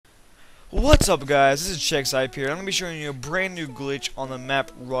What's up, guys? This is ChecksHype here. I'm going to be showing you a brand new glitch on the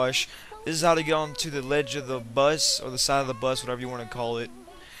map Rush. This is how to get onto the ledge of the bus, or the side of the bus, whatever you want to call it.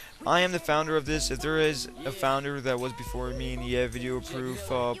 I am the founder of this. If there is a founder that was before me and you have video proof,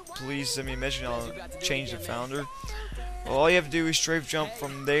 please send me a message and I'll change the founder. Well, all you have to do is strafe jump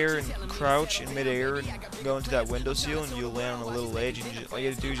from there and crouch in midair and go into that windowsill, and you'll land on a little edge, and all you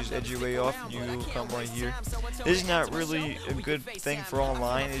have to do is just edge your way off and you'll come right here. This is not really a good thing for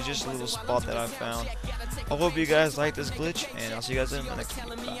online, it's just a little spot that I found. I hope you guys like this glitch, and I'll see you guys in the next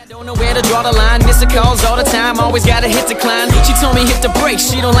video. Bye. Don't know where to draw the line, miss the calls all the time, always gotta hit decline. She told me hit the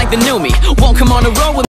brakes, she don't like the new me, won't come on the road with